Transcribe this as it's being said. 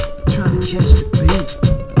catch the beat.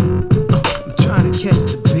 I'm trying to catch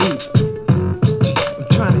the beat. I'm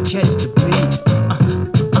trying to catch the beat.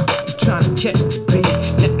 I'm trying to catch the beat.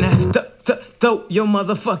 Now, throw your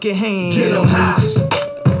motherfucking hands. Get 'em high.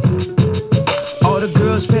 All the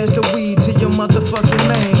girls pass the weed to your motherfucking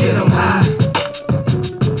man. Get 'em high.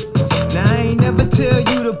 Now I ain't never tell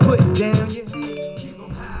you to put down your head. Keep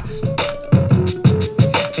 'em high.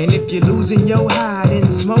 And if you're losing your high, then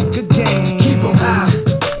smoke again. Keep 'em high.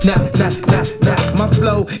 Nah, my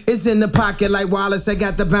flow is in the pocket like Wallace. I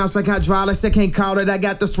got the bounce like hydraulics. I can't call it, I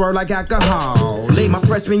got the swirl like alcohol. My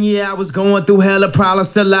freshman year, I was going through hella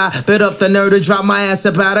problems till I bit up the nerve to drop my ass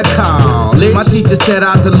about a college. My teacher said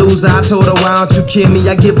I was a loser. I told her, why don't you kill me?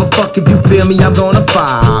 I give a fuck if you feel me. I'm gonna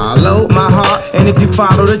follow my heart. And if you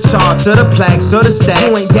follow the charts or the plaques or the stacks,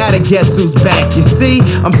 you ain't gotta guess who's back. You see,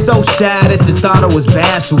 I'm so shy that you thought I was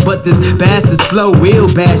bashful, but this bastard's flow will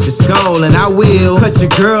bash your skull. And I will cut your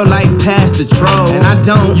girl like past the troll. And I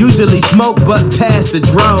don't usually smoke but pass the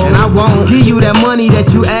drone. And I won't give you that money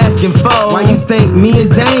that you asking for. Why you think me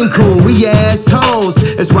and Dame cool? We assholes.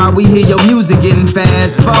 That's why we hear your music getting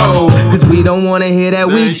fast forward. Cause we don't wanna hear that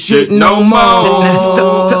weak shit no more.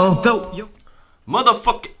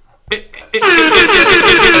 Motherfucker.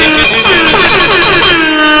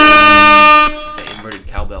 Inverted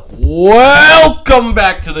cowbell. Welcome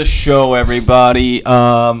back to the show, everybody.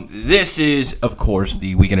 This is, of course,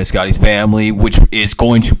 the Weekend of Scotty's Family, which is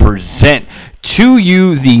going to present to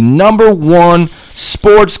you the number one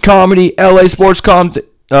sports comedy, LA sports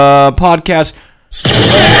podcast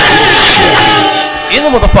in the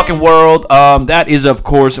motherfucking world. That is, of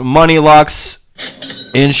course, Money Locks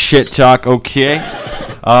in Shit Talk, okay?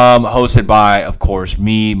 Hosted by, of course,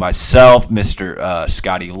 me, myself, Mr.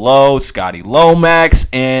 Scotty Lomax,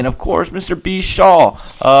 and, of course, Mr. B. Shaw,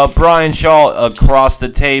 Brian Shaw, across the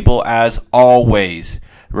table, as always.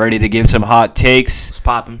 Ready to give some hot takes. It's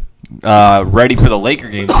popping. Ready for the Laker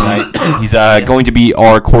game tonight. He's going to be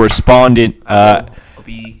our correspondent I'll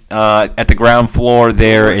be at the ground floor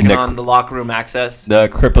there in on the locker room access. the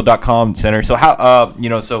Crypto.com center. So, how,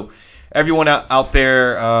 so... Everyone out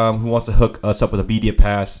there who wants to hook us up with a media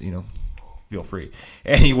pass, feel free.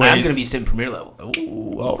 Anyways, I'm gonna be sitting premier level.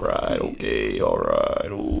 Ooh, all right, okay, all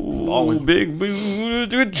right. Ooh, Ballin'. big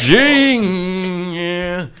jing,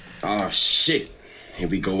 yeah. Oh shit. Here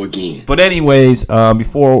we go again. But anyways,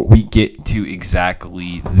 before we get to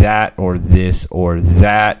exactly that or this or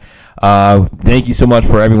that, thank you so much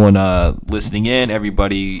for everyone listening in,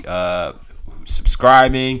 everybody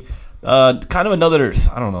subscribing. Kind of another,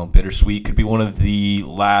 I don't know, bittersweet. Could be one of the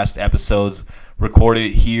last episodes recorded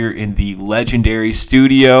here in the legendary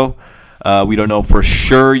studio. We don't know for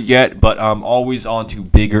sure yet, but I'm always on to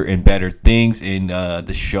bigger and better things, and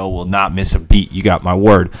the show will not miss a beat. You got my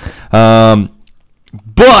word. But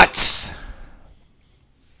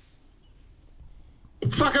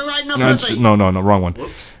Fucking right number no, wrong one.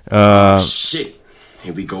 shit.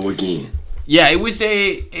 Here we go again. Yeah, it was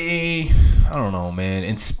a I don't know, man.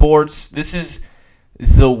 In sports, this is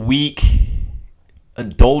the week, a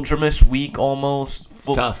doldrumous week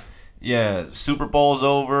almost. Tough. Yeah, Super Bowl's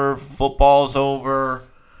over, football's over,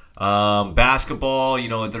 basketball.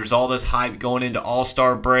 There's all this hype going into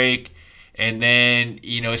All-Star break, and then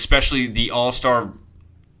especially the All-Star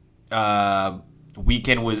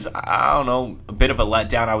weekend was, I don't know, a bit of a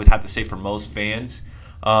letdown. I would have to say for most fans,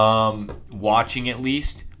 watching at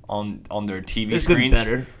least on their TV There's screens.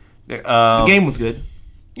 better. The game was good.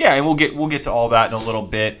 Yeah, and we'll get to all that in a little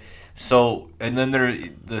bit. So, and then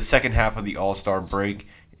the second half of the All-Star break,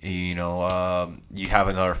 you have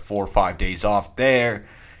another 4 or 5 days off there,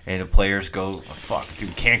 and the players go, fuck,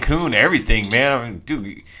 dude, Cancun, everything, man. I mean,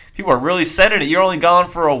 dude, people are really sending it. You're only gone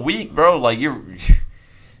for a week, bro. Like, you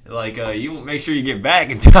make sure you get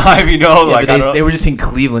back in time, Yeah, but they were just in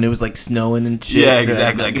Cleveland. It was like snowing and shit. Yeah,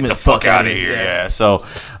 exactly. Like, get the fuck out of here. Yeah. So,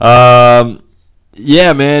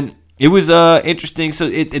 yeah, man. It was interesting. So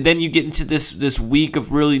and then you get into this week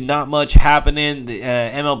of really not much happening. The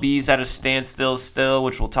MLB's at a standstill still,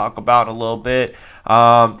 which we'll talk about in a little bit.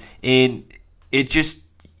 And it just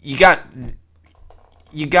you got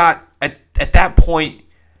at that point,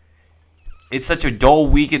 it's such a dull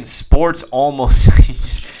week in sports.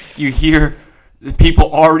 Almost you hear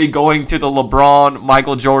people already going to the LeBron,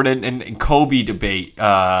 Michael Jordan, and Kobe debate.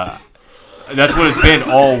 That's what it's been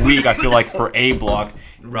all week. I feel like for A Block.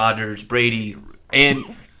 Rodgers, Brady. And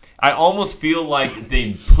I almost feel like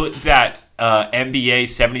they put that NBA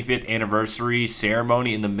 75th anniversary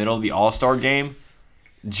ceremony in the middle of the All-Star game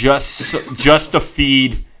just to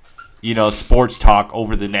feed, sports talk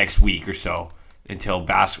over the next week or so. until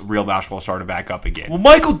real basketball started back up again. Well,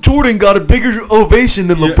 Michael Jordan got a bigger ovation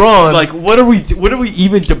than LeBron. Like, what are we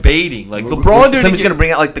even debating? Like, LeBron didn't. Somebody's gonna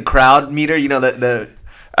bring out like the crowd meter. You know the.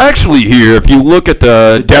 Actually, here, if you look at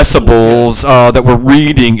the decibels that we're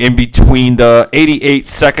reading in between the 88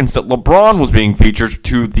 seconds that LeBron was being featured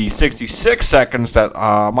to the 66 seconds that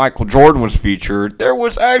Michael Jordan was featured, there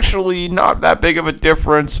was actually not that big of a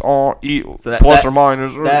difference on plus or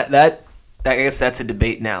minus. I guess that's a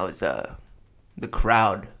debate now. Is the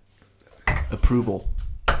crowd approval?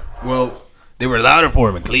 Well, they were louder for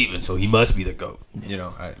him in Cleveland, so he must be the GOAT. You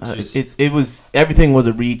know, it was everything was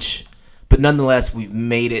a reach. But nonetheless, we've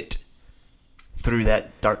made it through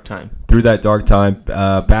that dark time.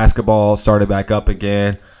 Basketball started back up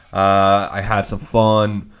again. I had some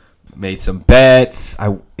fun, made some bets.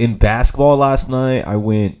 In basketball last night, I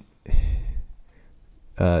went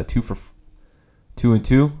 2 for 2 and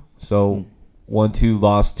 2. So 1-2,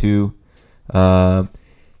 lost 2. I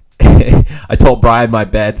told Brian my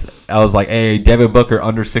bets. I was like, hey, Devin Booker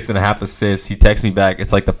under 6.5 assists. He texts me back.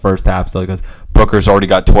 It's like the first half. So he goes, Booker's already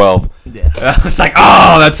got 12. Yeah. I was like,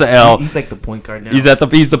 oh, that's an L. He's like the point guard now. He's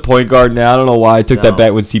the point guard now. I don't know why I took that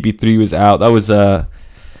bet when CP3 was out. That was I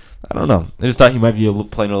don't know. I just thought he might be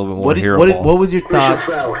playing a little bit more hero ball. What was your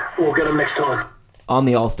thoughts we'll get him next time. On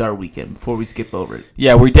the All-Star Weekend before we skip over it?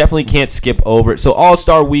 Yeah, we definitely can't skip over it. So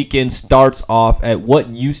All-Star Weekend starts off at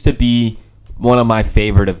what used to be one of my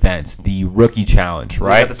favorite events, the Rookie Challenge,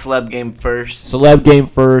 right? We got the celeb game first.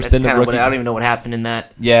 Then the Rookie. I don't even know what happened in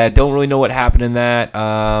that. Yeah, don't really know what happened in that.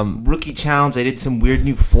 Rookie Challenge, they did some weird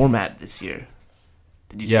new format this year.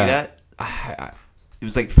 Did you see that? It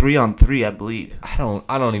was like 3-on-3, I believe. I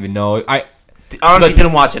don't even know. I honestly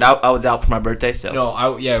didn't watch it. I was out for my birthday, so.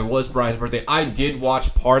 No, it was Brian's birthday. I did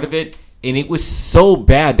watch part of it, and it was so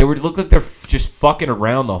bad. They looked like they're just fucking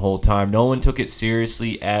around the whole time. No one took it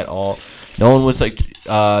seriously at all. No one was like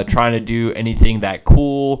trying to do anything that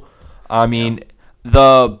cool. I mean,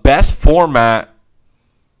 the best format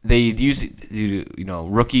they use,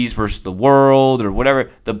 rookies versus the world or whatever.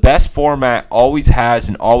 The best format always has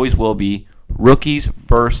and always will be rookies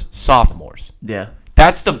versus sophomores. Yeah,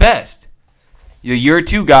 that's the best. You're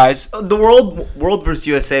two guys. The world versus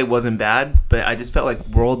USA wasn't bad, but I just felt like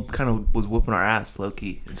world kind of was whooping our ass, low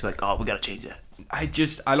key. It's like, oh, we gotta change that. I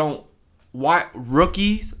don't. Why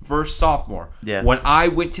rookies versus sophomore? Yeah. When I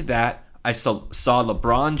went to that, I saw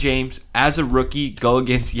LeBron James as a rookie go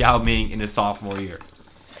against Yao Ming in his sophomore year.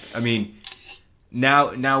 I mean,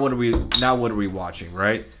 now what are we watching,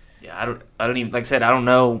 right? Yeah, I don't even, like I said, I don't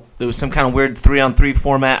know. There was some kind of weird 3-on-3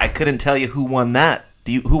 format. I couldn't tell you who won that.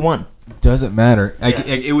 Who won? Doesn't matter. Yeah.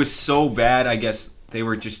 It was so bad. I guess they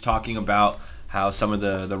were just talking about how some of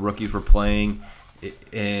the rookies were playing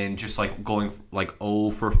and just like going like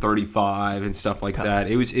 0 for 35 and stuff like that.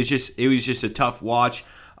 It was just a tough watch.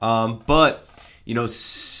 But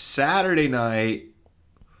Saturday night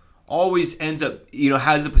always ends up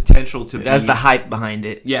has the potential to be. It has the hype behind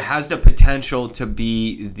it. Yeah, has the potential to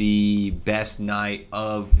be the best night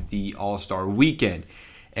of the All-Star Weekend.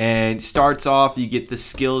 And starts off, you get the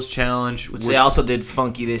skills challenge, which they also did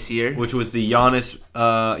funky this year, which was the Giannis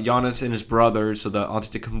and his brothers, so the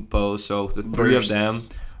Antetokounmpo, so the three of them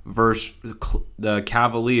versus the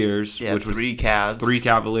Cavaliers, which was three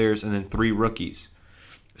Cavaliers and then 3 rookies.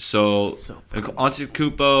 So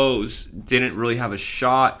Antetokounmpo's didn't really have a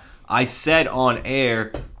shot. I said on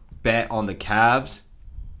air, bet on the Cavs,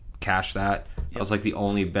 cash that. That was like the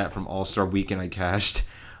only bet from All-Star Weekend I cashed.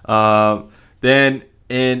 So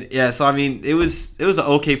I mean, it was an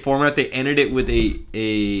okay format. They ended it with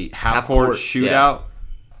a half-court shootout. Yeah.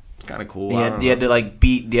 It's kind of cool. You had to like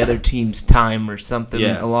beat the other team's time or something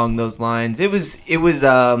along those lines. It was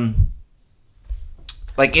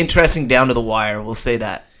like interesting down to the wire. We'll say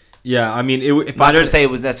that. Yeah, I mean, if I didn't say it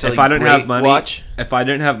was necessarily if I didn't have money, watch. If I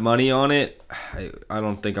didn't have money on it, I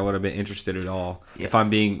don't think I would have been interested at all. Yeah. If I'm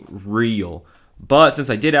being real. But since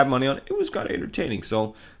I did have money on it, it was kind of entertaining.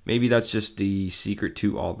 So maybe that's just the secret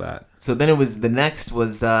to all that. So then the next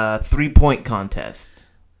was 3-point contest,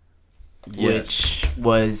 which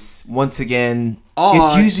was once again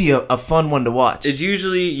it's usually a fun one to watch. It's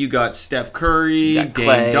usually you got Steph Curry, you got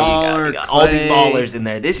Clay, Dollar, you got all these ballers in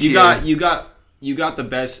there. This year you got the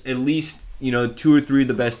best, at least 2 or 3 of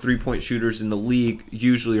the best 3-point shooters in the league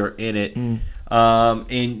usually are in it.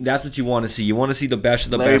 And that's what you want to see. You want to see the best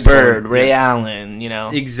of the best. Larry Bird, Ray Allen,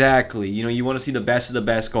 Exactly. You want to see the best of the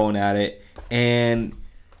best going at it. And,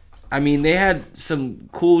 I mean, they had some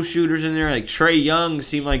cool shooters in there. Like, Trae Young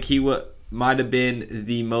seemed like he might have been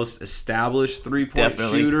the most established 3-point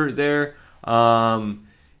shooter there.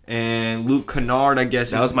 And Luke Kennard, I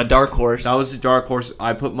guess. That was my dark horse. That was the dark horse.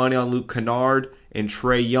 I put money on Luke Kennard. and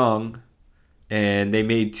Trae Young, and they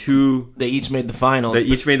made two. They each made the finals. They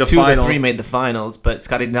each made the two finals. Two of the three made the finals, but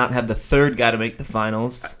Scotty did not have the third guy to make the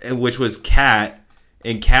finals, Which was Cat,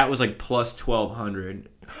 and Cat was like plus 1,200.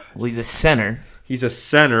 Well, he's a center. He's a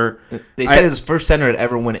center. They said he was the first center to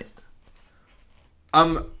ever win it.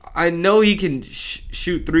 I know he can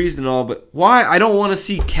shoot threes and all, but why? I don't want to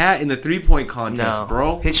see Cat in the 3-point contest,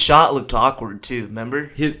 bro. His shot looked awkward too. Remember?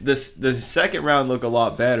 The second round looked a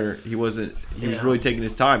lot better. He wasn't. He was really taking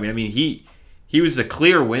his time. I mean, he was the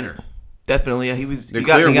clear winner. Definitely, yeah, he was. He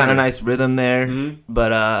got a nice rhythm there,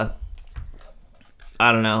 but I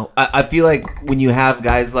don't know. I feel like when you have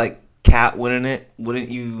guys like Cat winning it, wouldn't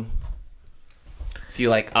you feel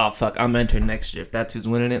like, oh fuck, I'm entering next year if that's who's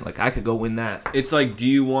winning it? Like I could go win that. It's like, do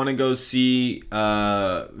you want to go see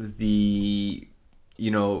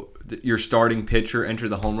your starting pitcher enter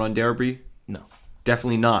the home run derby? No,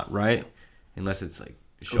 definitely not, right? Unless it's like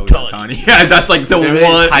Shohei Ohtani. Yeah, that's like the one.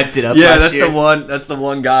 Hyped it up. Yeah, that's year. The one. That's the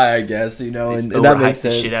one guy, I guess. And that makes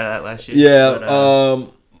sense. The shit out of that last year. Yeah,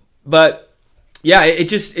 but yeah, it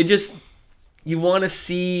just you want to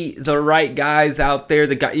see the right guys out there.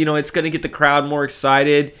 The guy, it's going to get the crowd more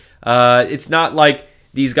excited. It's not like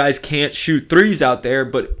these guys can't shoot threes out there,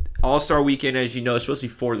 but All-Star Weekend, as you know, is supposed to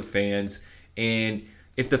be for the fans. And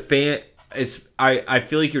if the fan is, I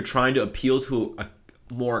feel like you're trying to appeal to a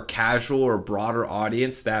more casual or broader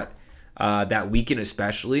audience that weekend,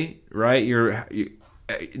 especially, right? You're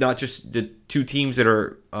not just the two teams that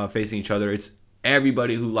are facing each other. It's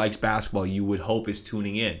everybody who likes basketball. You would hope is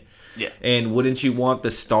tuning in. Yeah. And wouldn't you want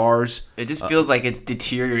the stars? It just feels like it's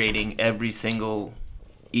deteriorating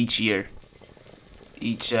each year.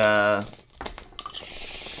 Each dunk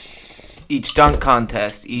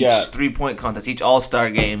contest, each 3-point contest, each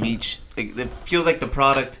All-Star game, it feels like the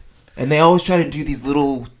product. And they always try to do these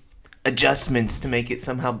little adjustments to make it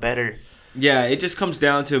somehow better. Yeah, it just comes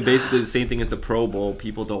down to basically the same thing as the Pro Bowl.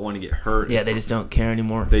 People don't want to get hurt. Yeah, they just don't care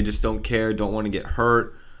anymore. They just don't care, don't want to get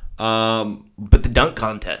hurt. But the dunk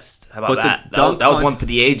contest, how about that? That was one for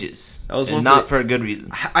the ages. That was one not for a good reason.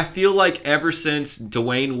 I feel like ever since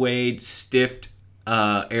Dwayne Wade stiffed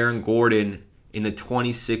Aaron Gordon in the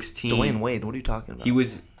 2016. Dwayne Wade, what are you talking about? He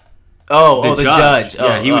was the judge.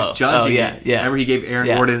 Yeah, he was judging. Yeah. Remember he gave Aaron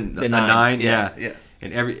Gordon a 9. Yeah.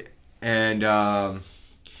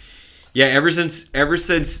 Ever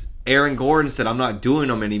since Aaron Gordon said, I'm not doing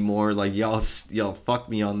them anymore, like y'all fuck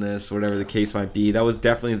me on this, whatever the case might be. That was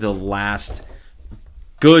definitely the last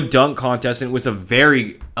good dunk contest, and it was a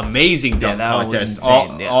very amazing dunk contest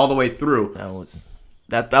all the way through. That was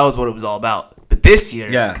what it was all about. But this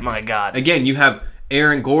year, my God. Again, you have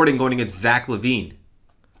Aaron Gordon going against Zach LaVine.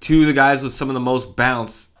 Two of the guys with some of the most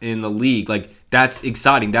bounce in the league. Like, that's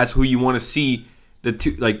exciting. That's who you want to see the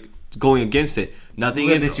two, like, going against it. Nothing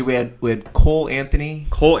against this year. We had Cole Anthony,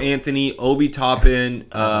 Obi Toppin.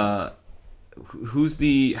 Who's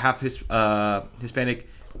the half Hispanic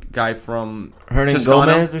guy from Hernan Toscano?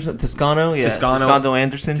 Gomez or something? Toscano, yeah. Toscano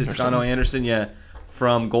Anderson. Toscano Anderson, yeah,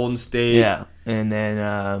 from Golden State. Yeah, and then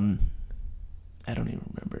I don't even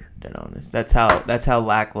remember. Dead honest. That's how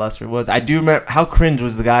lackluster it was. I do remember how cringe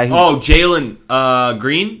was the guy who. Oh, Jalen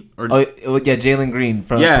Green. Jalen Green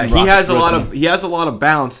from. Yeah, from he has a lot of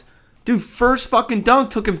bounce. Dude, first fucking dunk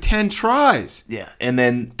took him 10 tries. Yeah, and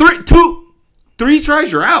then three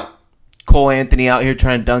tries, you're out. Cole Anthony out here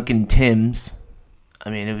trying to dunk in Tim's. I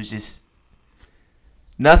mean, it was just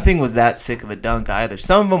nothing was that sick of a dunk either.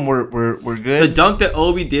 Some of them were good. The dunk that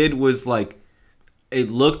Obi did was like, it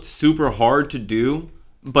looked super hard to do,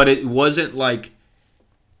 but it wasn't like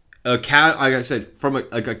like I said, from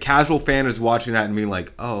a casual fan is watching that and being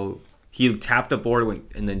like, oh, he tapped the board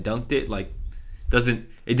and then dunked it. Like,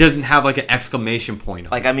 it doesn't have like an exclamation point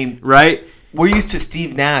on it. I mean, right? We're used to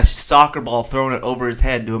Steve Nash soccer ball throwing it over his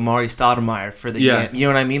head to Amari Stoudemire for the game. You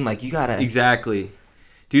know what I mean? Like, you gotta exactly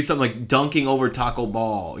do something like dunking over Taco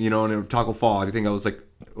Ball, and Taco Fall. I think that was like,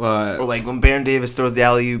 or like when Baron Davis throws the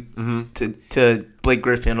alley-oop to Blake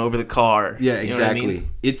Griffin over the car. Yeah, exactly.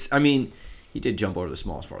 I mean, he did jump over the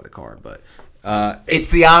smallest part of the car, but it's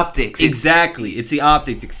the optics. Exactly, it's the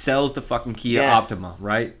optics. It sells the fucking Kia Optima,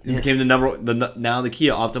 right? It became now the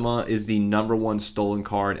Kia Optima is the #1 stolen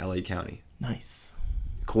car in LA County. Nice.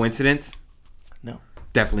 Coincidence? No,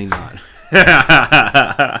 definitely not.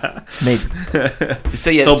 Maybe.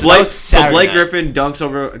 So Blake Griffin dunks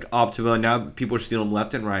over Optima. Now people are stealing them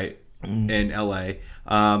left and right in LA.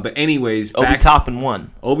 But anyways, Obi Toppin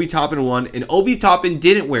won. Obi Toppin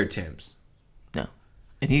didn't wear Tim's. No,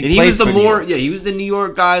 and he was he was the New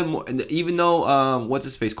York guy. Even though what's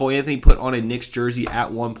his face, Cole Anthony put on a Knicks jersey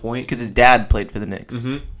at one point because his dad played for the Knicks.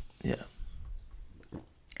 Mm-hmm. Yeah.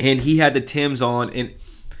 and he had the Timbs on, and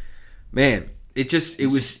man, it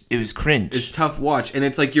was cringe. It's tough to watch, and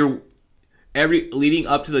it's like leading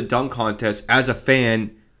up to the dunk contest as a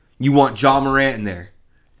fan, you want Ja Morant in there,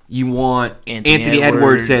 you want Anthony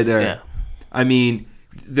Edwards in there. Yeah. I mean,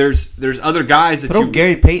 there's other guys that throw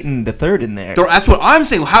Gary Payton the third in there. That's what I'm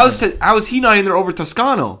saying. How is he not in there over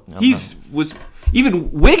Toscano?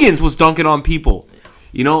 Even Wiggins was dunking on people,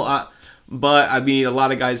 you know. But I mean, a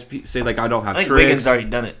lot of guys say like I don't have I think tricks. Wiggins already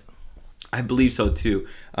done it. I believe so too.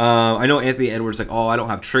 I know Anthony Edwards like, I don't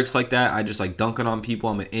have tricks like that. I just like dunking on people.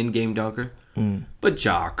 I'm an in-game dunker. But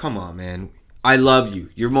Ja, come on, man. I love you.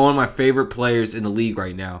 You're one of my favorite players in the league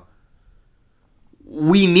right now.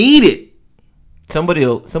 We need it. Somebody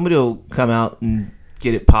will come out and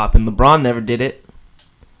get it popping. LeBron never did it.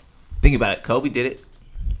 Think about it. Kobe did it.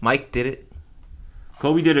 Mike did it.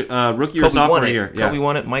 Kobe did it. Rookie or sophomore year. Kobe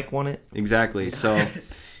won it. Mike won it. Exactly. So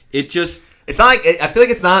it just. It's not like I feel like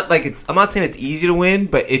it's not like it's. I'm not saying it's easy to win,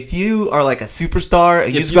 but if you are like a superstar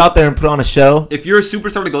and you just go out there and put on a show, if you're a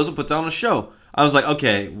superstar that goes and puts on a show, I was like,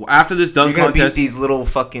 okay, after this dunk you're gonna contest, beat these little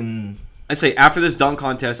fucking. I say after this dunk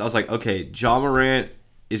contest, I was like, okay, Ja Morant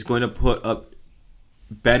is going to put up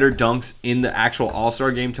better dunks in the actual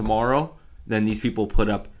All-Star game tomorrow than these people put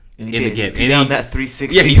up in the game. He down that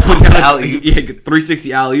 360. Yeah, he put down alley-oop.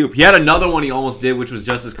 360 alley-oop. He had another one he almost did, which was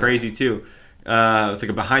just as crazy too. It was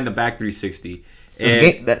like a behind-the-back 360. So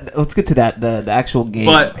let's get to that, the actual game.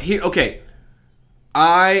 But here, okay,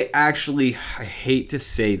 I hate to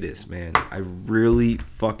say this, man. I really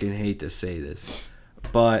fucking hate to say this,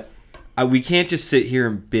 but we can't just sit here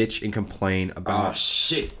and bitch and complain about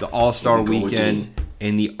the All-Star weekend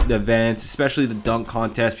and the events, especially the dunk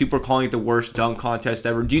contest. People are calling it the worst dunk contest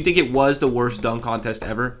ever. Do you think it was the worst dunk contest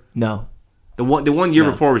ever? No. The one year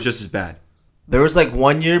before was just as bad. There was like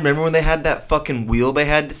 1 year, remember when they had that fucking wheel they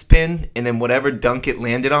had to spin, and then whatever dunk it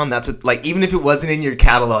landed on, that's what, like, even if it wasn't in your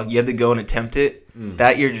catalog, you had to go and attempt it.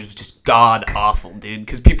 That year was just god awful, dude,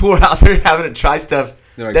 because people were out there having to try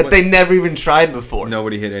stuff like, they never even tried before.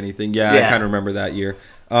 Nobody hit anything. Yeah. I kind of remember that year.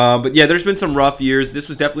 But yeah, there's been some rough years. This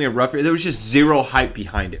was definitely a rough year. There was just zero hype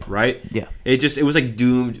behind it, right? Yeah. It was like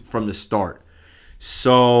doomed from the start.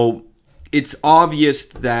 So it's obvious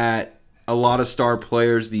that a lot of star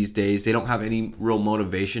players these days, they don't have any real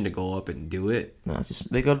motivation to go up and do it. No, it's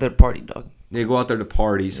just they go to their party, dog. They go out there to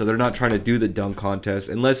party, so they're not trying to do the dunk contest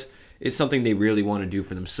unless it's something they really want to do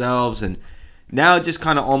for themselves. And now it just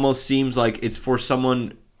kind of almost seems like it's for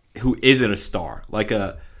someone who isn't a star, like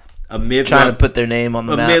a mid, trying to put their name on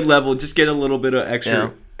the map. Mid-level, just get a little bit of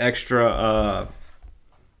extra, a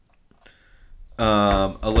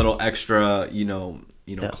little extra,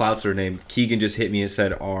 clouts are named. Keegan just hit me and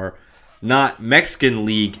said our not Mexican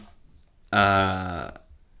league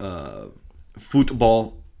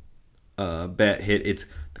football bet hit. It's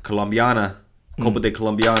the Colombiana, Copa de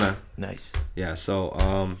Colombiana. Nice. Yeah,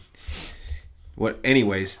 so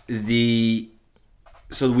anyways,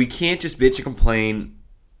 so we can't just bitch and complain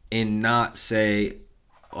and not say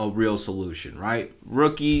a real solution, right?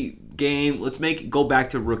 Rookie game, let's go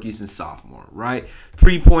back to rookies and sophomore, right?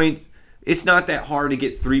 3 points. It's not that hard to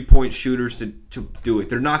get 3-point shooters to do it.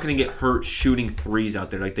 They're not going to get hurt shooting threes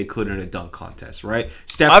out there like they could in a dunk contest, right?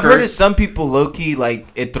 I've heard of some people low-key, like,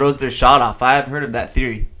 it throws their shot off. I have heard of that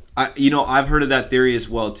theory. I've heard of that theory as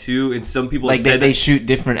well too, and some people like they shoot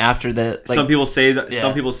different after the. Some people say that. Yeah.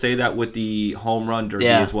 Some people say that with the home run derby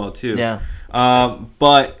as well too. Yeah.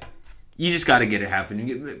 But you just got to get it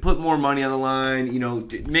happening. Put more money on the line.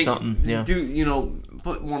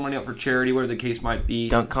 Put more money up for charity, whatever the case might be.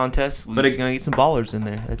 Dunk contest. We're just gonna get some ballers in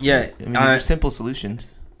there. That's it. I mean, these are simple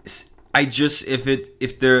solutions. I just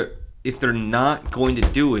if they're not going to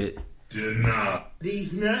do it,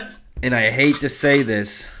 These nuts. And I hate to say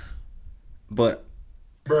this, but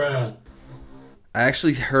Bruh. I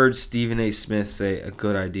actually heard Stephen A. Smith say a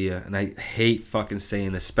good idea, and I hate fucking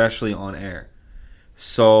saying this, especially on air.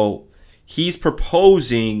 So he's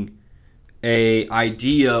proposing a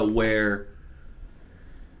idea where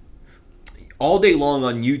all day long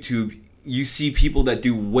on YouTube, you see people that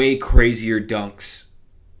do way crazier dunks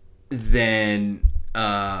than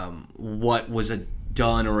what was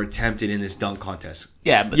done or attempted in this dunk contest.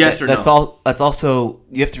 Yeah, but that's also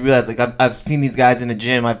you have to realize, like, I've seen these guys in the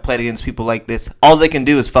gym. I've played against people like this. All they can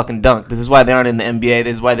do is fucking dunk. This is why they aren't in the NBA.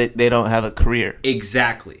 This is why they don't have a career.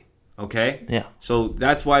 Exactly. Okay? Yeah. So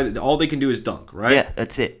that's why all they can do is dunk, right? Yeah,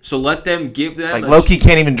 that's it. So give them like Loki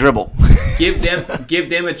can't even dribble. give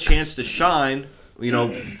them a chance to shine.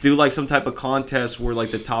 Do like some type of contest where like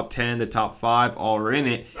the top 10, the top 5 all are in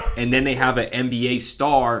it, and then they have an NBA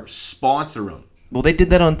star sponsor them. Well, they did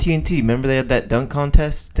that on TNT. Remember they had that dunk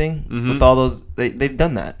contest thing with all those. They've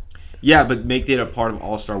done that. Yeah, but make it a part of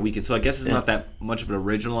All-Star Weekend. So I guess it's not that much of an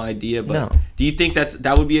original idea. But No. do you think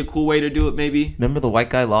that would be a cool way to do it? Maybe. Remember the white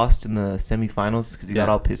guy lost in the semifinals because he got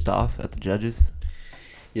all pissed off at the judges.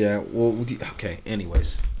 Yeah. Well. Okay.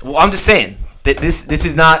 Anyways. Well, I'm just saying that this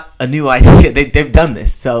is not a new idea. They've done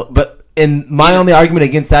this. So, but my only argument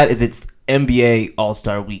against that is it's NBA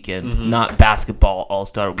All-Star Weekend, not basketball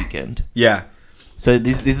All-Star Weekend. Yeah. So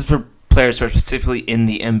this is for players who are specifically in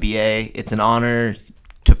the NBA. It's an honor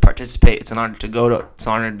to participate. It's an honor to go to. It's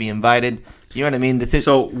an honor to be invited. You know what I mean? That's it.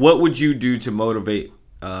 So what would you do to motivate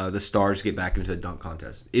the Stars to get back into the dunk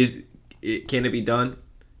contest? Can it be done?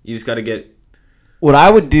 You just got to get. What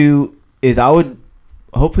I would do is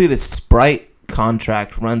hopefully the Sprite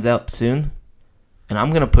contract runs out soon, and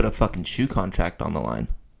I'm gonna put a fucking shoe contract on the line.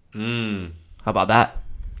 How about that?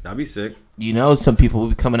 That'd be sick. You know, some people will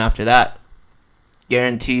be coming after that.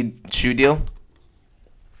 Guaranteed shoe deal.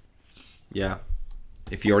 Yeah.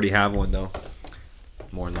 If you already have one, though,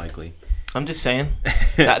 more than likely. I'm just saying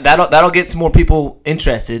that'll get some more people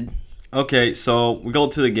interested. Okay, so we go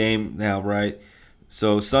to the game now, right?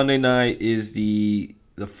 So Sunday night is the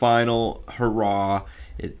final hurrah.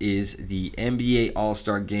 It is the NBA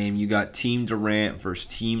All-Star Game. You got Team Durant versus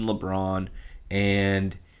Team LeBron,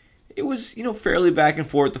 and it was fairly back and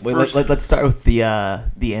forth. Let's start with the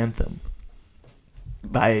anthem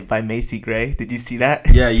by Macy Gray. Did you see that?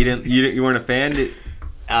 Yeah, you weren't a fan.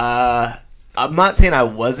 I'm not saying I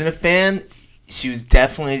wasn't a fan. She was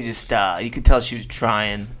definitely just you could tell she was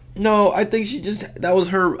trying. No, I think that was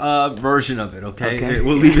her version of it. Okay,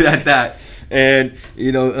 we'll leave it at that. And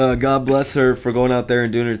God bless her for going out there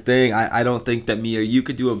and doing her thing. I don't think that me or you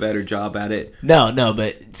could do a better job at it. No,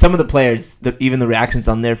 but some of the players, even the reactions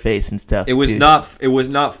on their face and stuff. It was not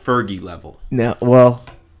Fergie level. No, well,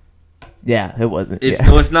 yeah, it wasn't.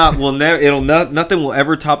 No, it's not. Nothing will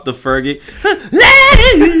ever top the Fergie.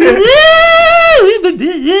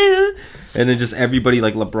 And then just everybody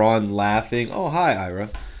like LeBron laughing. Oh, hi, Ira.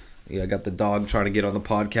 Yeah, I got the dog trying to get on the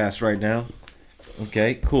podcast right now.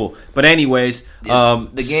 Okay, cool. But anyways,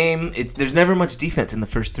 the game, there's never much defense in the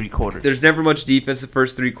first three quarters. There's never much defense in the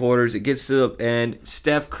first three quarters. It gets to the end.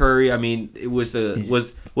 Steph Curry, I mean, it was the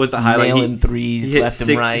highlight. Nailing threes left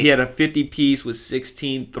and right. He had a 50-piece with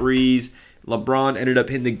 16 threes. LeBron ended up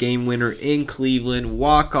hitting the game winner in Cleveland.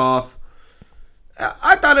 Walk-off.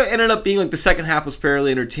 I thought it ended up being like the second half was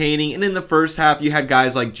fairly entertaining. And in the first half, you had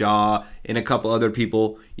guys like Ja and a couple other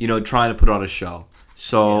people, trying to put on a show.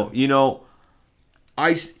 So,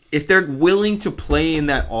 if they're willing to play in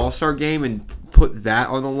that All-Star game and put that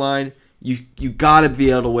on the line, you got to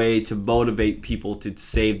be able to way to motivate people to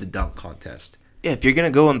save the dunk contest. Yeah, if you're going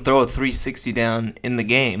to go and throw a 360 down in the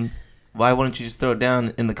game, why wouldn't you just throw it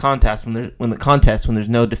down in the contest when there's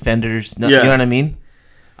no defenders? You know what I mean?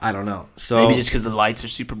 I don't know. So maybe just because the lights are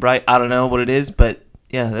super bright. I don't know what it is, but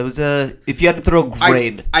yeah, that was if you had to throw a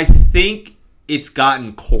grade. I think it's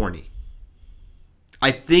gotten corny. I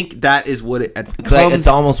think that is what it's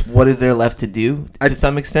almost what is there left to do to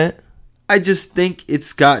some extent. I just think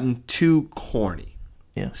it's gotten too corny.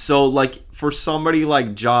 Yeah. So like for somebody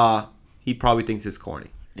like Ja, he probably thinks it's corny.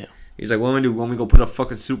 Yeah. He's like, what am I do? Want me to go put a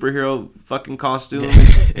fucking superhero fucking costume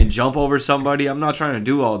and jump over somebody? I'm not trying to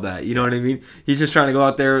do all that. You know what I mean? He's just trying to go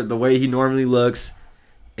out there the way he normally looks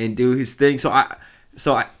and do his thing.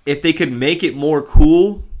 So if they could make it more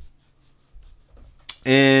cool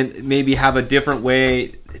and maybe have a different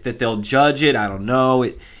way that they'll judge it, I don't know.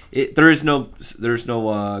 There's no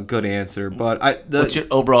good answer. But what's your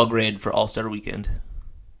overall grade for All-Star Weekend?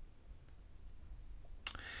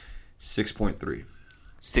 6.3.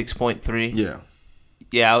 6.3. Yeah.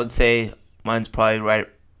 Yeah, I would say mine's probably right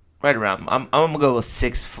around. I'm gonna go with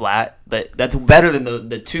 6 flat, but that's better than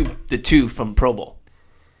the two from Pro Bowl.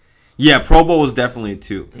 Yeah, Pro Bowl was definitely a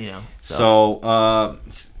 2. Yeah. So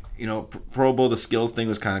Pro Bowl, the skills thing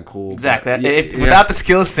was kind of cool. Exactly. Without the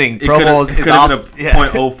skills thing, Pro Bowl is off. Been a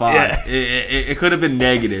 0.05. Yeah. It could have been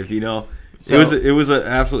negative. So, it was an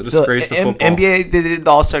absolute disgrace to football. NBA, they did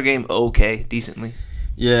the All-Star game decently.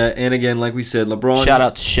 Yeah, and again, like we said, LeBron. Shout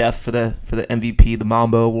out to Chef for the MVP, the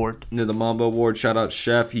Mambo Award. The Mambo Award. Shout out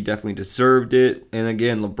Chef. He definitely deserved it. And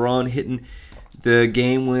again, LeBron hitting the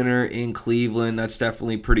game winner in Cleveland. That's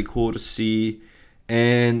definitely pretty cool to see.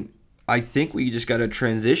 And I think we just got to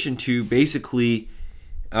transition to basically,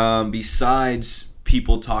 besides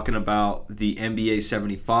people talking about the NBA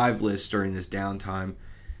 75 list during this downtime,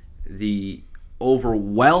 the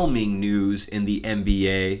overwhelming news in the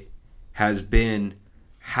NBA has been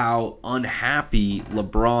how unhappy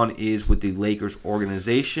LeBron is with the Lakers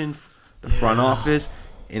organization, the front office,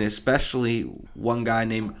 and especially one guy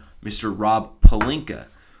named Mr. Rob Pelinka.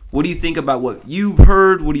 What do you think about what you've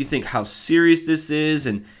heard? What do you think how serious this is,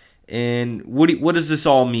 and what does this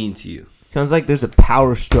all mean to you? Sounds like there's a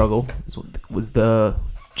power struggle. Was the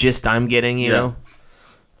gist I'm getting, you know.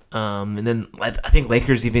 And then I think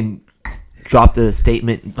Lakers even dropped a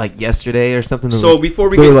statement like yesterday or something. So before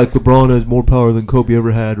we get like LeBron has more power than Kobe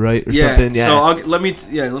ever had, right? Or something. Yeah. So let me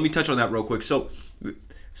touch on that real quick. So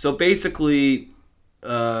basically,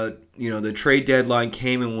 the trade deadline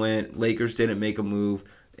came and went. Lakers didn't make a move,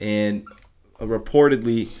 and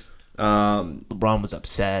reportedly, LeBron was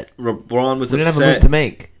upset. We didn't have a move to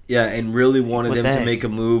make. Yeah, and really wanted them to make a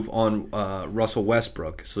move on Russell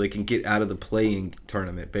Westbrook so they can get out of the playing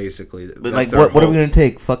tournament, basically. But what are we going to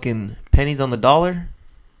take? Fucking pennies on the dollar?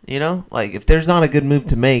 You know? Like, if there's not a good move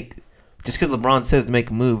to make, just because LeBron says to make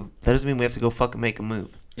a move, that doesn't mean we have to go fucking make a move.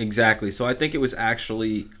 Exactly. So I think it was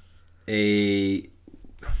actually if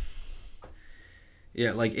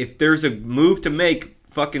there's a move to make,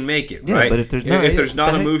 fucking make it, right? But if there's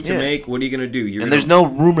not a move to make, what are you going to do? There's no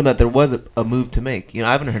rumor that there was a move to make. You know,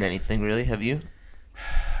 I haven't heard anything really. Have you?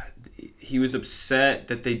 He was upset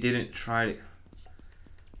that they didn't try to. I'm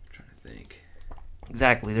trying to think.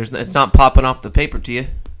 Exactly. It's not popping off the paper to you.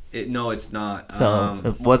 No, it's not. So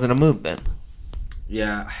it wasn't a move then.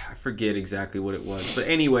 Yeah, I forget exactly what it was, but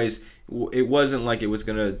anyways, it wasn't like it was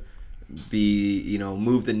going to be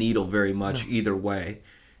move the needle very much either way,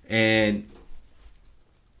 and.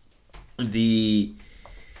 The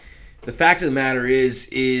fact of the matter is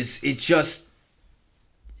it just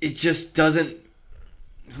doesn't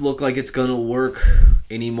look like it's gonna work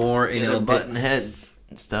anymore. And they're button heads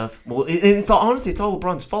and stuff. Well, it's all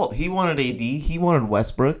LeBron's fault. He wanted AD. He wanted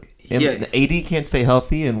Westbrook. And AD can't stay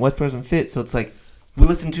healthy, and Westbrook doesn't fit. So it's like we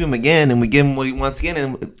listen to him again, and we give him what he wants again,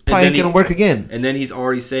 and it probably ain't gonna work again. And then he's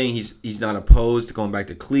already saying he's not opposed to going back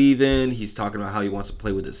to Cleveland. He's talking about how he wants to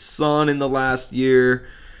play with his son in the last year.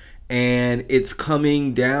 And it's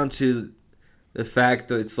coming down to the fact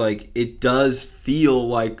that it's like it does feel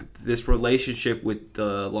like this relationship with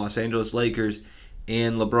the Los Angeles Lakers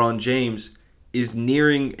and LeBron James is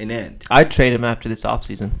nearing an end. I'd trade him after this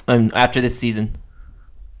offseason. After this season.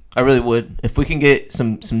 I really would. If we can get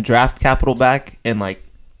some draft capital back and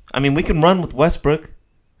we can run with Westbrook.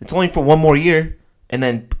 It's only for one more year. And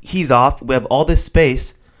then he's off. We have all this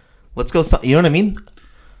space. Let's go. You know what I mean?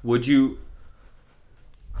 Would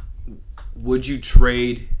you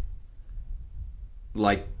trade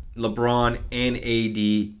like LeBron and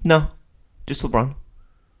AD? No, just LeBron.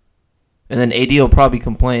 And then AD will probably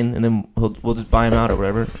complain, and then we'll just buy him out or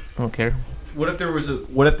whatever. I don't care. What if there was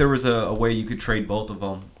a way you could trade both of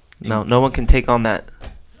them? No one can take on that.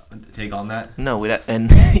 Take on that? No, we'd have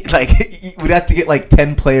to get like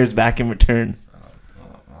 10 players back in return.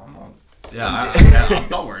 I'm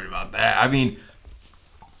not worried about that. I mean.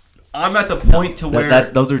 I'm at the point to where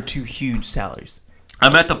those are two huge salaries.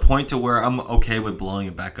 I'm at the point to where I'm okay with blowing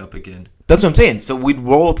it back up again. That's what I'm saying. So we'd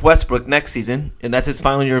roll with Westbrook next season, and that's his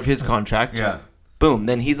final year of his contract. Yeah. Boom.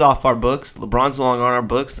 Then he's off our books. LeBron's no longer on our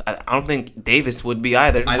books. I don't think Davis would be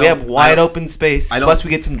either. We have wide open space. Plus, we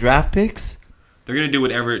get some draft picks. They're gonna do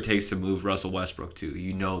whatever it takes to move Russell Westbrook too.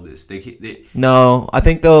 You know this. No, I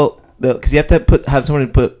think they'll because you have to have someone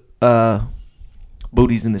to put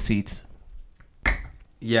booties in the seats.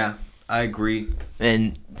 Yeah, I agree.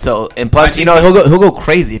 And plus, he'll go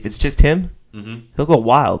crazy if it's just him. Mm-hmm. He'll go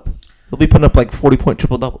wild. He'll be putting up like 40-point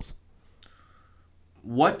triple doubles.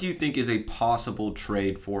 What do you think is a possible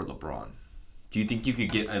trade for LeBron? Do you think you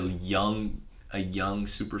could get a young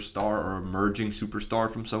superstar or emerging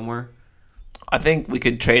superstar from somewhere? I think we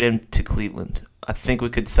could trade him to Cleveland. I think we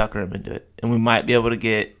could sucker him into it, and we might be able to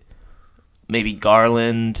get maybe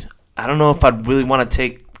Garland. I don't know if I'd really want to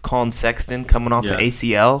take Colin Sexton coming off of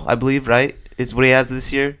ACL, I believe, right? Is what he has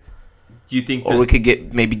this year. Do you think or we could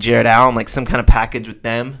get maybe Jared Allen, like some kind of package with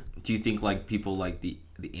them? Do you think like people like the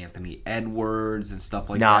Anthony Edwards and stuff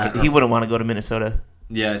like that? No, he wouldn't want to go to Minnesota.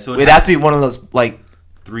 Yeah, so it'd have to be one of those like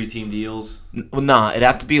 3-team deals. Well, nah, it'd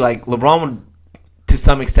have to be like LeBron would, to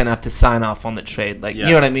some extent, have to sign off on the trade. Like you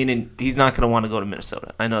know what I mean? And he's not going to want to go to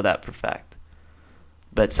Minnesota. I know that for a fact.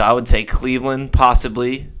 But so I would say Cleveland,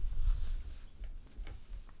 possibly.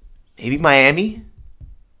 Maybe Miami.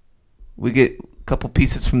 We get a couple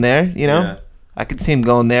pieces from there, you know? Yeah. I could see him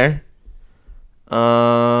going there.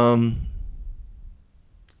 Golden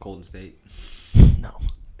State. No.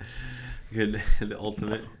 Good. The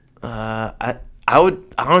ultimate. I would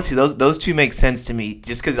honestly those two make sense to me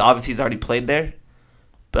just because obviously he's already played there,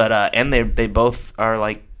 but and they both are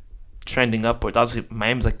like trending upwards. Obviously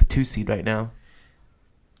Miami's like the 2 seed right now.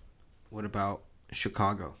 What about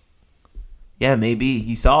Chicago? Yeah, maybe.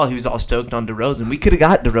 He was all stoked on DeRozan. We could have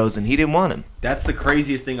got DeRozan. He didn't want him. That's the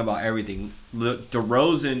craziest thing about everything. Look,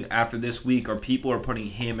 DeRozan, after this week, people are putting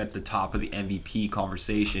him at the top of the MVP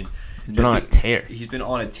conversation. He's been on a tear. He's been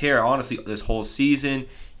on a tear, honestly, this whole season.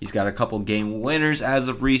 He's got a couple game winners as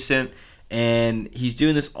of recent, and he's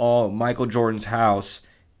doing this all at Michael Jordan's house.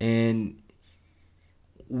 And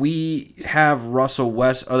we have Russell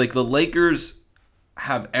West. Like, the Lakers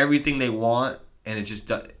have everything they want, and it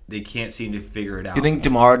just they can't seem to figure it out. Do you think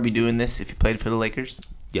DeMar would be doing this if he played for the Lakers?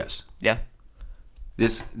 Yes. Yeah.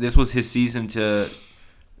 This was his season to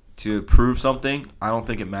prove something. I don't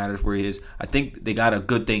think it matters where he is. I think they got a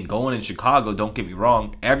good thing going in Chicago. Don't get me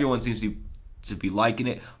wrong. Everyone seems to be liking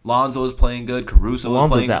it. Lonzo is playing good. Caruso was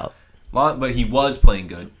Lonzo's playing out. But he was playing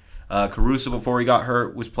good. Caruso, before he got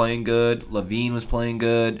hurt, was playing good. LaVine was playing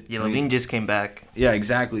good. Yeah, LaVine just came back. Yeah,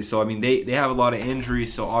 exactly. So, I mean, they have a lot of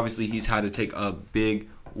injuries, so obviously he's had to take a big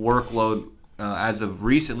workload as of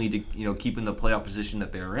recently to keep in the playoff position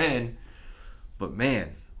that they're in. But,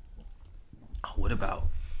 man, what about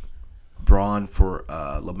Braun for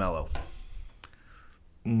LaMelo?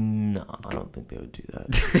 No, I don't think they would do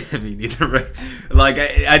that. I mean, neither. Like,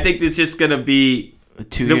 I think it's just going to be a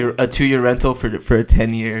 2-year rental for a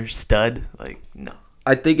 10-year stud. Like, no.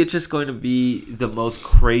 I think it's just going to be the most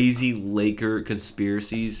crazy Laker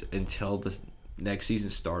conspiracies until the next season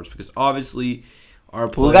starts, because obviously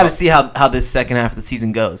we got to see how this second half of the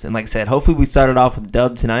season goes. And like I said, hopefully we started off with a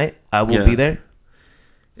dub tonight. I will be there.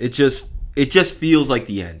 It just feels like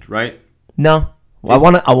the end, right? No,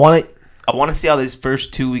 well, I want to see how these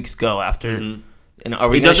first 2 weeks go after. Mm-hmm. And are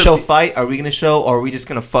we going to show fight? Are we going to show, or are we just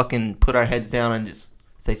going to fucking put our heads down and just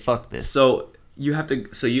say fuck this? So you got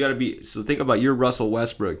to be. So think about your Russell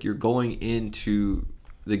Westbrook. You're going into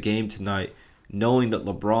the game tonight knowing that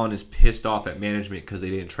LeBron is pissed off at management because they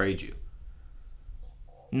didn't trade you.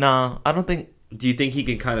 No, I don't think. Do you think he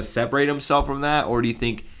can kind of separate himself from that, or do you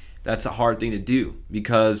think that's a hard thing to do?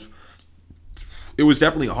 Because it was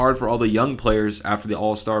definitely hard for all the young players after the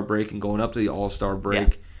All-Star break and going up to the All-Star break.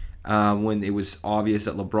 Yeah. When it was obvious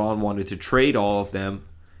that LeBron wanted to trade all of them.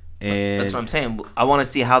 And that's what I'm saying. I want to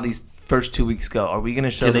see how these first 2 weeks go. Are we going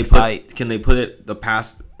to show the fight? Can they put it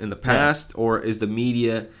in the past, or is the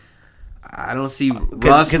media? I don't see Russ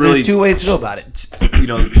because really, there's two ways to go about it.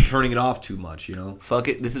 Turning it off too much. Fuck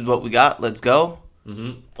it. This is what we got. Let's go.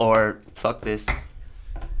 Mm-hmm. Or fuck this.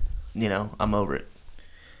 I'm over it.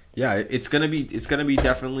 Yeah, it's gonna be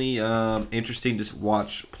definitely interesting to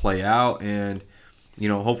watch play out, and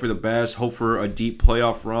hope for the best, hope for a deep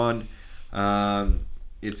playoff run.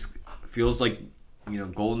 It feels like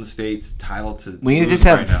Golden State's title to we need to just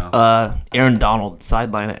have Aaron Donald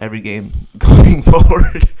sideline at every game going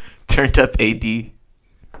forward. Turned up AD.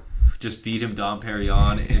 Just feed him Dom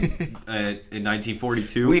Perignon in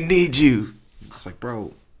 1942. We need you. It's like,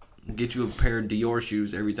 bro, get you a pair of Dior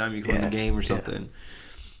shoes every time you come in the game or something.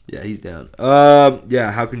 Yeah, he's down.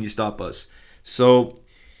 How can you stop us? So,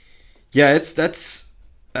 yeah, that's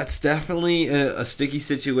definitely a sticky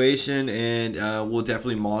situation, and we'll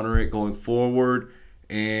definitely monitor it going forward.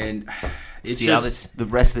 And see how the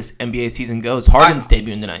rest of this NBA season goes. Harden's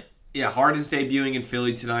debuting tonight. Yeah, Harden's debuting in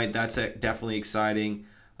Philly tonight. That's definitely exciting.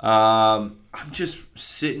 I'm just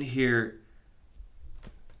sitting here.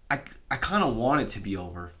 I kind of want it to be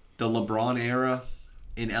over. The LeBron era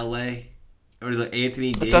in LA, or the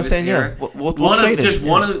Anthony Davis era. Yeah. We'll trade him.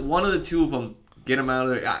 One of the two of them, get him out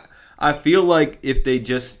of there. I feel like if they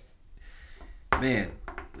just, man,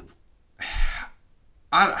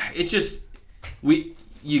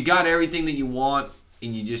 you got everything that you want,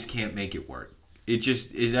 and you just can't make it work.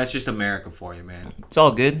 That's just America for you, man. It's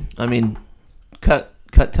all good. I mean, cut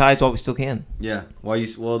ties while we still can. Yeah,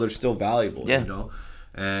 well, they're still valuable. Yeah.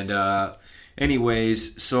 And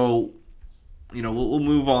anyways, so we'll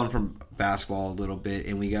move on from basketball a little bit,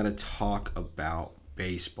 and we got to talk about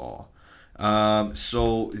baseball.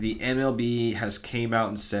 So the MLB has came out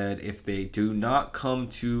and said if they do not come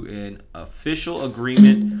to an official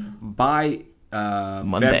agreement by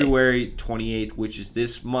February 28th, which is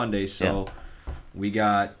this Monday, so we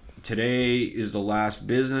got today is the last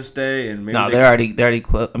business day, and maybe they're already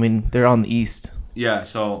close. I mean, they're on the East. Yeah,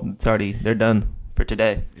 so they're done for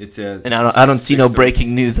today. And I don't see no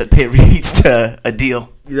breaking news that they reached a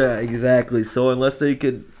deal. Yeah, exactly. So unless they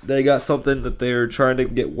got something that they're trying to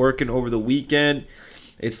get working over the weekend,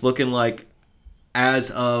 it's looking like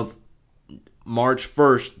as of March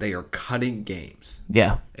 1st they are cutting games.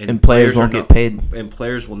 Yeah, and players won't get paid. And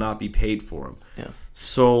players will not be paid for them. Yeah.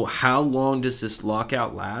 So how long does this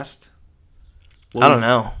lockout last? I don't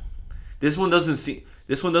know. This one doesn't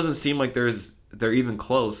seem like they're even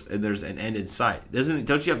close and there's an end in sight.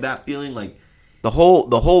 Don't you have that feeling like The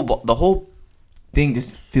whole thing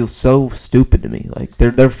just feels so stupid to me. Like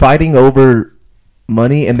they're fighting over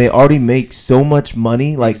money, and they already make so much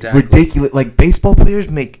money, like ridiculous. Like baseball players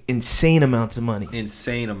make insane amounts of money.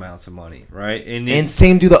 Right? And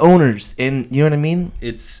same do the owners, and you know what I mean.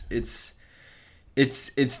 It's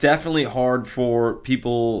definitely hard for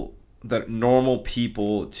people, that normal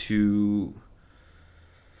people, to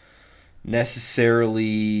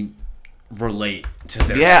necessarily relate to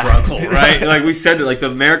their struggle, right? Like we said, like the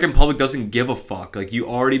American public doesn't give a fuck. Like you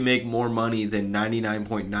already make more money than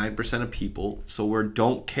 99.9% of people, so we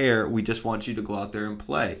don't care. We just want you to go out there and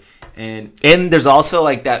play. And there's also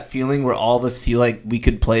like that feeling where all of us feel like we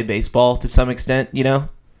could play baseball to some extent, you know?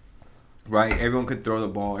 Right, everyone could throw the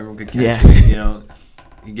ball, everyone could catch it, you know.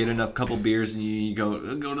 You get enough couple beers and you go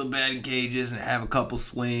to the batting cages and have a couple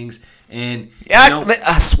swings, and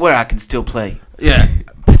I swear I can still play. Yeah.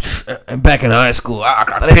 Back in high school, I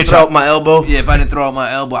didn't throw out my elbow. Yeah, if I didn't throw out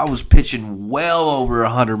my elbow, I was pitching well over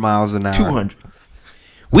 100 miles an hour. 200.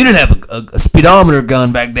 We didn't have a speedometer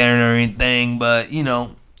gun back there or anything, but you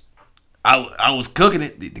know, I was cooking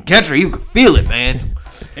it. The catcher, he could feel it, man.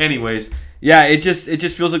 Anyways, yeah, it just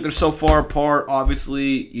feels like they're so far apart.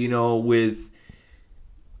 Obviously, you know, with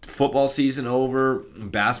football season over,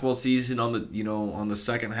 basketball season on the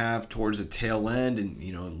second half towards the tail end, and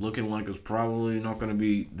you know, looking like it's probably not going to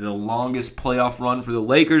be the longest playoff run for the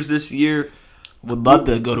Lakers this year. Would love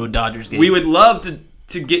to go to a Dodgers game. We would love to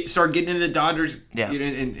start getting into the Dodgers, yeah,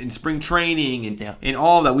 in spring training and yeah, and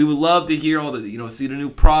all that. We would love to hear all the, you know, see the new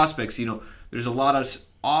prospects. You know, there's a lot of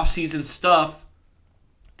off-season stuff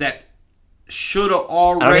that should have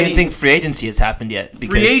already. I don't even think free agency has happened yet. Because,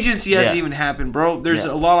 free agency hasn't even happened, bro. There's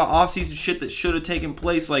a lot of off-season shit that should have taken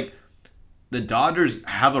place. Like the Dodgers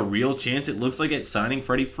have a real chance, it looks like, at signing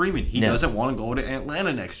Freddie Freeman. He doesn't want to go to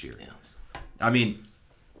Atlanta next year. Yes. I mean,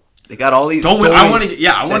 they got all these stories I want to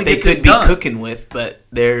get this done. They could be cooking with, but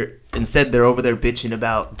they're over there bitching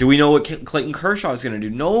about. Do we know what Clayton Kershaw is going to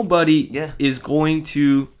do? Nobody is going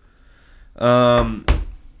to.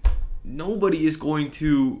 Nobody is going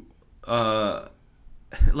to.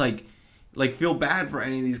 Like feel bad for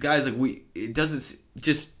any of these guys. Like it doesn't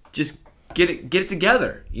just get it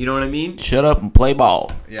together. You know what I mean? Shut up and play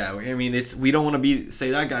ball. Yeah, I mean we don't want to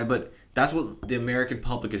say that guy, but that's what the American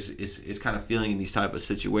public is kind of feeling in these type of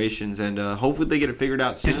situations, and hopefully they get it figured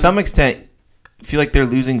out soon. To some extent, I feel like they're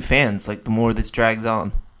losing fans. Like the more this drags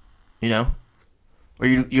on, you know, or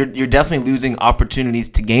you're definitely losing opportunities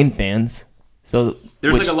to gain fans. So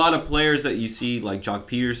there's like a lot of players that you see, like Jock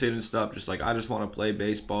Peterson and stuff, just like, I just want to play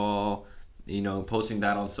baseball, you know, posting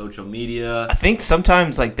that on social media. I think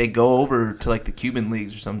sometimes like they go over to like the Cuban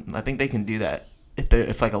leagues or something. I think they can do that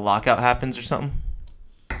if like a lockout happens or something.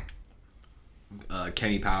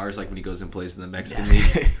 Kenny Powers, like when he goes and plays in the Mexican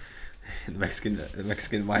league, the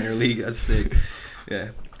Mexican minor league. That's sick. Yeah,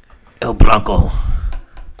 El Blanco,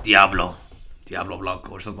 Diablo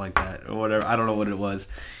Blanco, or something like that, or whatever. I don't know what it was.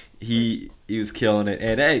 He was killing it,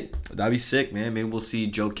 and hey, that'd be sick, man. Maybe we'll see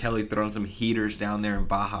Joe Kelly throwing some heaters down there in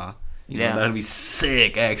Baja. You know, that'd be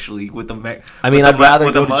sick, actually. With the, I'd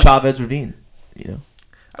rather go to Chavez Ravine. You know,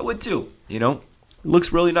 I would too. You know, it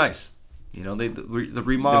looks really nice. You know, the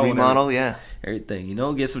remodel, everything. You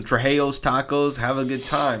know, get some Trejo's tacos, have a good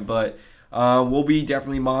time. But we'll be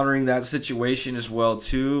definitely monitoring that situation as well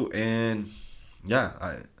too. And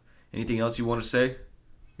yeah, anything else you want to say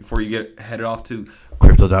before you get headed off to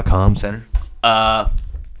Crypto.com Center?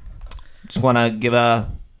 Just want to give a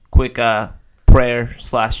quick prayer /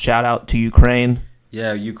 shout out to Ukraine.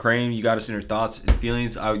 Yeah, Ukraine, you got us in your thoughts and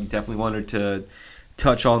feelings. I definitely wanted to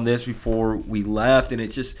touch on this before we left, and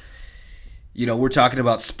it's just, you know, we're talking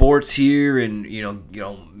about sports here, and you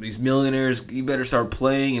know these millionaires. You better start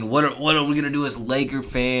playing. And what are we gonna do as Laker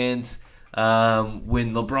fans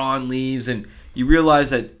when LeBron leaves? And you realize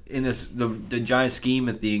that in the giant scheme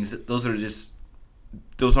of things, those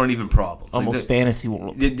aren't even problems. Almost like fantasy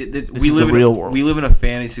world. This is the real world. We live in a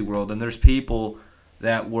fantasy world, and there's people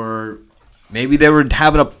that maybe they were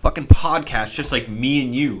having a fucking podcast just like me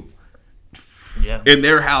and you, in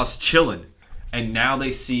their house chilling. And now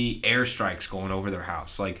they see airstrikes going over their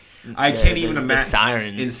house. Like, I can't even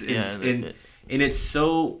imagine. The sirens. And it's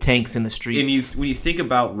so... Tanks in the streets. And when you think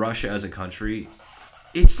about Russia as a country,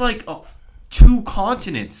 it's like 2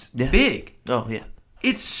 continents big. Oh, yeah.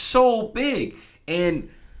 It's so big. And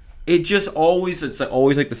it's always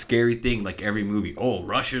like the scary thing, like every movie. Oh,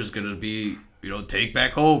 Russia's going to be, you know, take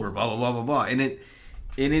back over, blah, blah, blah, blah, blah. And it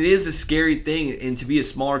is a scary thing. And to be a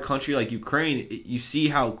smaller country like Ukraine, you see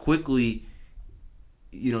how quickly...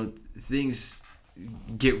 you know, things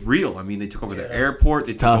get real. I mean, they took over the airport.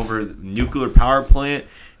 They took over the nuclear power plant.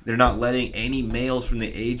 they're not letting any males from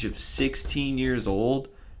the age of 16 years old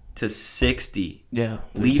to 60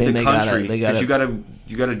 leave the country, because you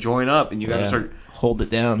gotta join up and you gotta start hold it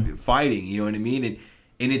down, fighting. You know what I mean?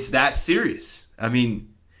 And it's that serious. I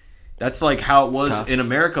mean, that's like how it was in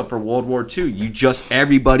America for World War II.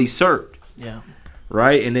 Everybody served. Yeah.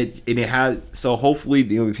 Right, and it had, so hopefully,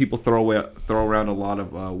 you know, people throw around a lot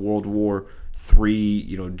of World War III,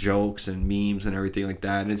 you know, jokes and memes and everything like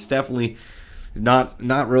that, and it's definitely not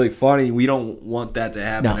really funny. We don't want that to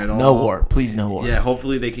happen at all. No war, please, no war. Yeah,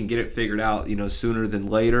 hopefully they can get it figured out, you know, sooner than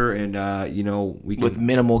later, and you know, we can, with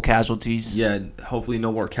minimal casualties. Yeah, hopefully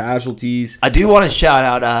no more casualties. I do want to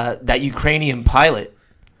shout out that Ukrainian pilot.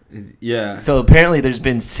 Yeah. So apparently there's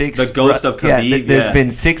been 6... The ghost of Khabib. There's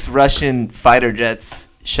been 6 Russian fighter jets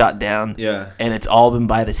shot down. Yeah. And it's all been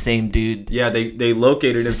by the same dude. Yeah, they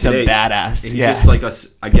located him some today. Badass. He's just like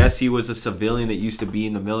I guess he was a civilian that used to be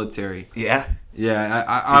in the military. Yeah. Yeah.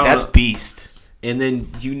 Dude, that's beast. And then,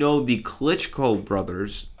 you know, the Klitschko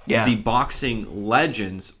brothers, the boxing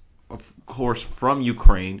legends, of course, from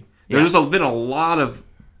Ukraine. There's been a lot of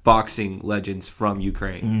boxing legends from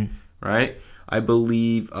Ukraine, right? I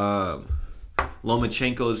believe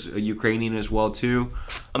Lomachenko's a Ukrainian as well too.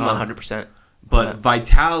 I'm not 100%. But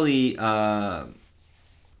Vitaly, I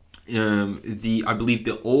believe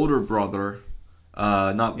the older brother,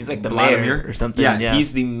 he's like the Vladimir, mayor or something. Yeah,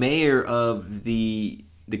 he's the mayor of the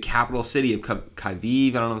capital city of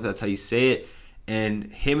Kyiv. I don't know if that's how you say it.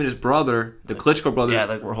 And him and his brother, the Klitschko brothers,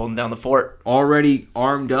 like we're holding down the fort, already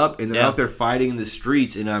armed up, and they're out there fighting in the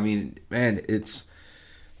streets. And I mean, man,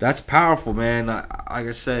 that's powerful, man. Like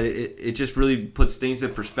I said, it just really puts things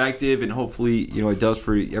in perspective, and hopefully, you know, it does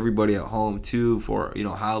for everybody at home too. For, you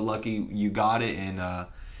know, how lucky you got it, and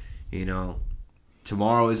you know,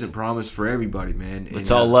 tomorrow isn't promised for everybody, man. Let's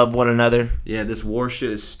all love one another. Yeah, this war shit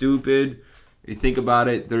is stupid. You think about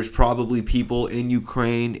it, there's probably people in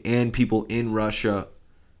Ukraine and people in Russia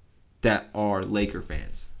that are Laker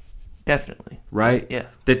fans. Definitely. Right? Yeah.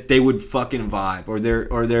 That they would fucking vibe, or they're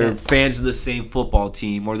fans of the same football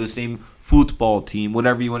team or the same football team,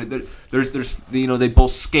 whatever you want to. There's you know, they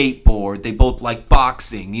both skateboard, they both like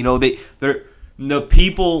boxing. You know, the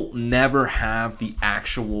people never have the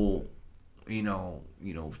actual, you know,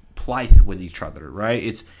 plight with each other,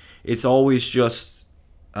 right? It's always just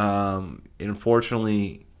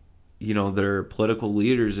unfortunately, you know, they're political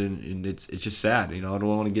leaders, and it's just sad. You know, I don't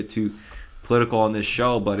want to get too political on this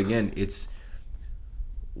show, but again,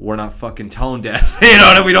 we're not fucking tone deaf. You know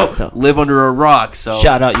what I mean? We don't live under a rock. So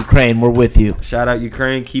shout out Ukraine, we're with you. Shout out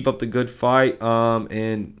Ukraine, keep up the good fight.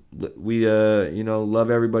 And we you know, love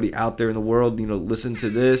everybody out there in the world. You know, listen to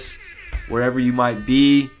this wherever you might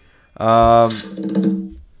be.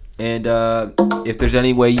 And if there's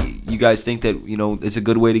any way you guys think that, you know, it's a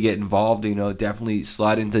good way to get involved, you know, definitely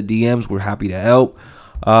slide into DMs. We're happy to help.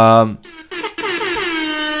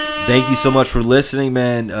 Thank you so much for listening,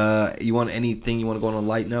 man. You want anything? You want to go on a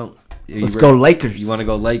light note? Let's go Lakers. You want to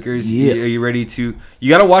go Lakers? Yeah. Are you ready to? You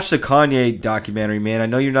got to watch the Kanye documentary, man. I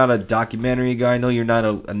know you're not a documentary guy. I know you're not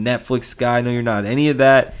a Netflix guy. I know you're not any of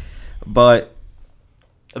that. But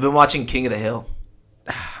I've been watching King of the Hill.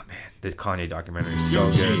 Ah, man, the Kanye documentary is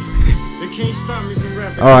so good.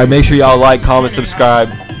 All right, make sure y'all like, comment,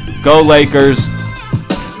 subscribe. Go Lakers.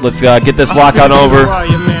 Let's get this lockout over.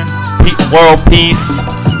 World peace.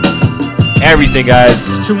 Everything, guys.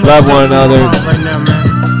 Love one another.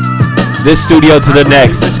 This studio to the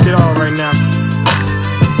next. It's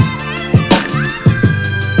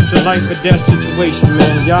a life or death situation,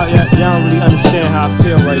 man. Y'all don't really understand how I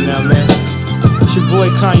feel right now, man. It's your boy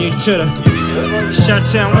Kanye Titter.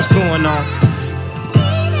 Shot-town, what's going on?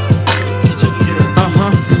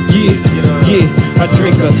 Yeah. I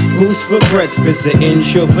drink a boost for breakfast, an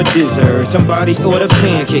insure for dessert. Somebody order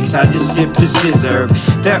pancakes, I just sip the scissor.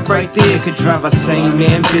 That right there could drive a sane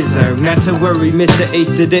man berserk. Not to worry, Mr.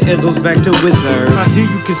 Ace to the Izzles back to Wizard. How do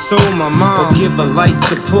you console my mom or give her light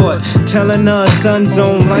support? Telling her son's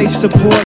on life support.